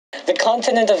The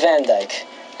continent of Van Dyke.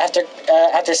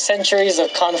 After centuries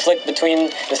of conflict between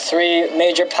the three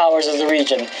major powers of the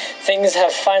region, things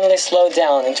have finally slowed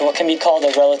down into what can be called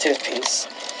a relative peace.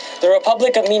 The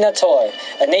Republic of Minator,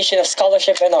 a nation of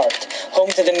scholarship and art, home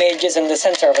to the mages and the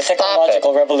center of a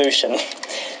technological revolution.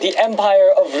 The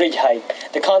Empire of Ridhai,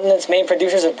 the continent's main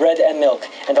producers of bread and milk,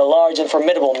 and a large and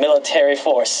formidable military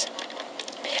force.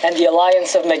 And the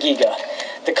Alliance of Magiga,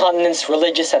 the continent's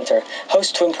religious center,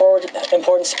 host to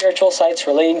important spiritual sites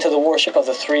relating to the worship of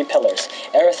the three pillars,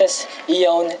 Erithus,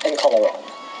 Eon, and Coloron.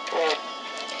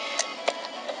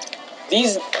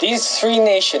 These three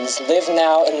nations live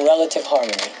now in relative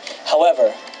harmony.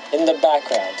 However, in the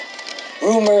background,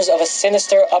 rumors of a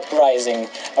sinister uprising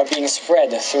are being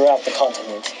spread throughout the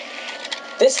continent.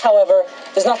 This, however,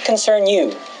 does not concern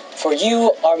you, for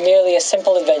you are merely a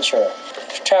simple adventurer,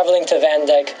 traveling to Van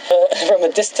Dyke from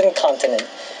a distant continent,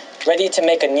 ready to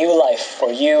make a new life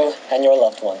for you and your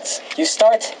loved ones. You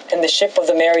start in the ship of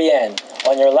the Marianne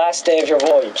on your last day of your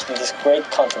voyage to this great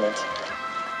continent.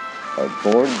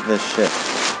 Aboard the ship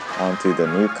onto the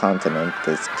new continent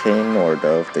is Cain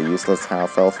Nordove, the useless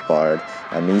half-elf bard,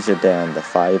 Amnesia Dan, the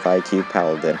 5 IQ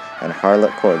paladin, and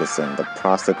Harlot Courtesan, the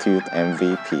prostitute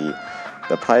MVP.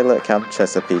 The pilot, Captain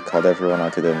Chesapeake, called everyone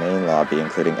onto the main lobby,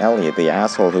 including Elliot, the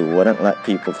asshole who wouldn't let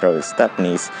people throw his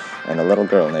step-niece, and a little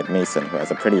girl named Mason, who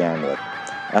has a pretty amulet.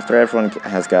 After everyone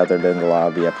has gathered in the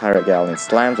lobby, a pirate galleon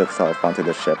slams itself onto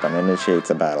the ship and initiates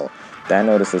a battle. Dan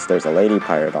notices there's a lady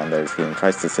pirate on their team and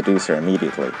tries to seduce her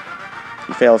immediately.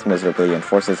 He fails miserably and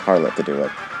forces Harlot to do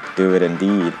it. Do it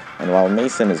indeed, and while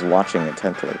Mason is watching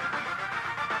intently.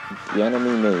 The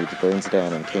enemy mage burns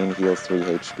down and Cain heals 3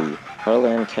 HP.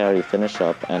 Harlot and Carrie finish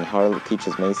up, and Harlot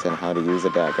teaches Mason how to use a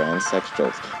dagger and sex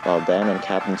jokes, while Dan and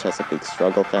Captain Chesapeake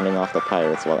struggle fending off the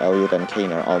pirates while Elliot and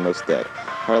Cain are almost dead.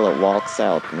 Harlot walks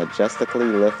out, majestically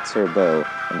lifts her bow,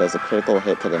 and does a critical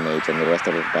hit to the mage, and the rest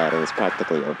of the battle is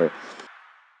practically over.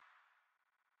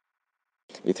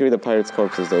 We threw the pirates'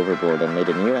 corpses overboard and made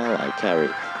a new ally, Carrie.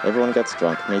 Everyone gets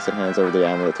drunk, Mason hands over the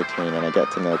amulet to Cain, and I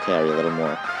get to know Carrie a little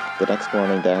more. The next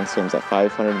morning, Dan swims at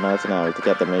 500 miles an hour to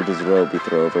get the mage's robe he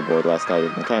threw overboard last night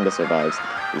and kinda survives.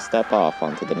 We step off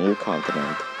onto the new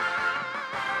continent.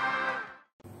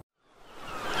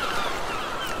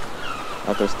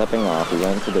 After stepping off, we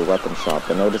went to the weapon shop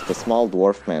and noticed a small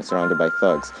dwarf man surrounded by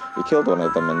thugs. We killed one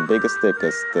of them, and biggest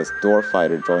thickest, this dwarf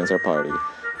fighter joins our party.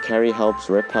 Carrie helps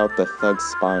rip out the thug's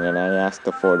spine, and I ask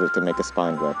the forger to make a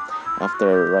spine whip.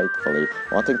 After rightfully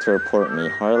wanting to report me,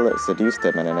 Harlot seduced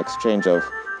him, and in exchange of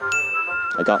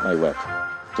I got my whip.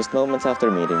 Just moments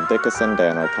after meeting, Dickus and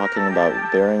Dan are talking about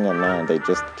burying a man they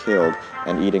just killed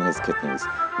and eating his kidneys.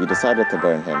 We decided to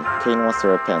burn him. Cain wants to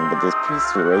repent, but this priest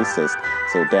is racist,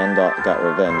 so Dan got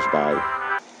revenge by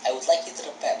I would like you to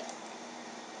repent.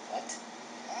 What?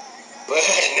 Burn.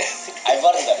 I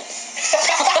burn them.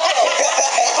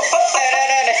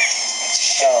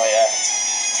 Oh yeah.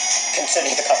 Consider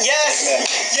the consequences.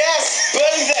 Yes! Yes!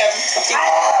 Burn them!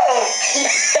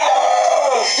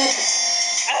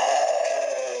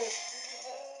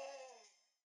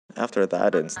 After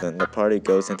that instant, the party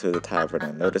goes into the tavern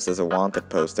and notices a wanted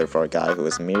poster for a guy who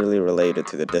is merely related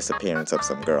to the disappearance of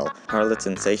some girl. Harlot's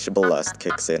insatiable lust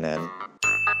kicks in and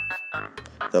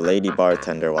the lady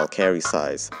bartender while Carrie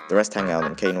sighs. The rest hang out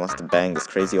and Cain wants to bang this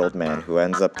crazy old man who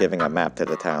ends up giving a map to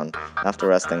the town. After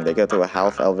resting, they go to a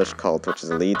half-elvish cult which is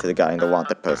a lead to the guy in the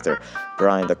wanted poster.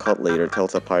 Brian, the cult leader,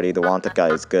 tells the party the wanted guy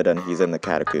is good and he's in the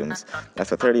catacombs.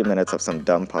 After 30 minutes of some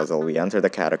dumb puzzle, we enter the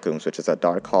catacombs, which is a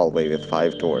dark hallway with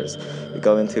 5 doors. We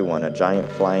go into one, a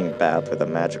giant flying bat with a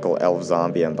magical elf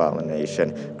zombie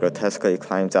abomination grotesquely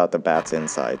climbs out the bat's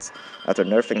insides. After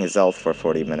nerfing his elf for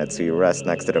 40 minutes, we rest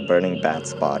next to the burning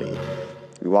bat's body.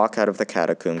 We walk out of the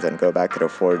catacombs and go back to the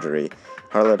forgery.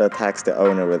 Harlot attacks the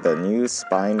owner with a new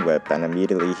spine whip and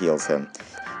immediately heals him.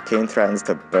 Cain threatens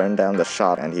to burn down the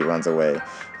shop and he runs away.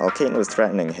 While Cain was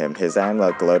threatening him, his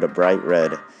amulet glowed a bright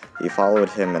red. He followed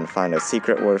him and found a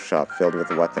secret workshop filled with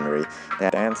weaponry.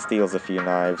 Dan steals a few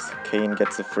knives, Cain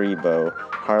gets a free bow,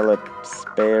 Harlot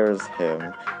spares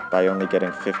him by only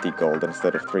getting 50 gold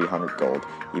instead of 300 gold.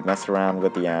 We mess around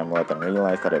with the amulet and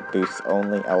realize that it boosts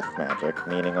only elf magic,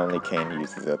 meaning only Cain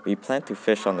uses it. We plan to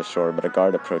fish on the shore, but a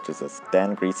guard approaches us.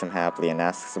 Dan greets him happily and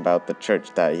asks about the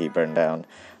church that he burned down.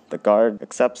 The guard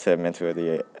accepts him into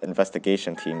the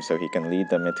investigation team so he can lead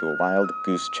them into a wild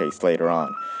goose chase later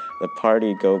on. The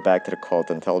party go back to the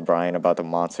cult and tell Brian about the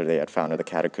monster they had found in the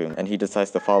catacombs, and he decides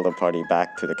to follow the party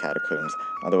back to the catacombs.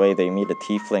 On the way, they meet a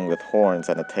tiefling with horns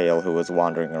and a tail who was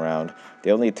wandering around. The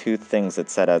only 2 things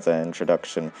it said as an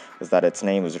introduction was that its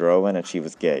name was Rowan and she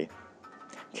was gay.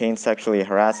 Cain sexually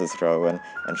harasses Rowan,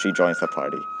 and she joins the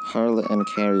party. Harlot and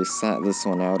Carrie sat this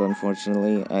one out,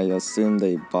 unfortunately. I assume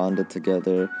they bonded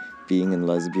together, being in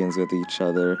lesbians with each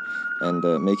other, and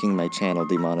making my channel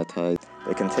demonetized.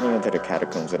 They continue into the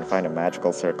catacombs and find a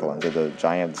magical circle under the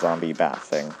giant zombie bat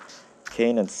thing.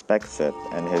 Cain inspects it,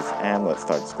 and his amulet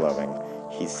starts glowing.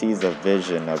 He sees a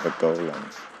vision of a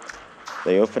golem.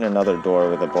 They open another door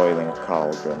with a boiling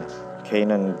cauldron.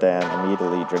 Cain and Dan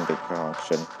immediately drink the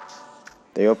concoction.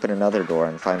 They open another door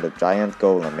and find a giant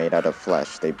golem made out of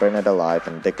flesh. They burn it alive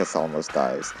and Dickus almost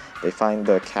dies. They find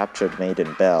the captured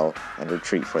maiden Belle and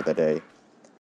retreat for the day.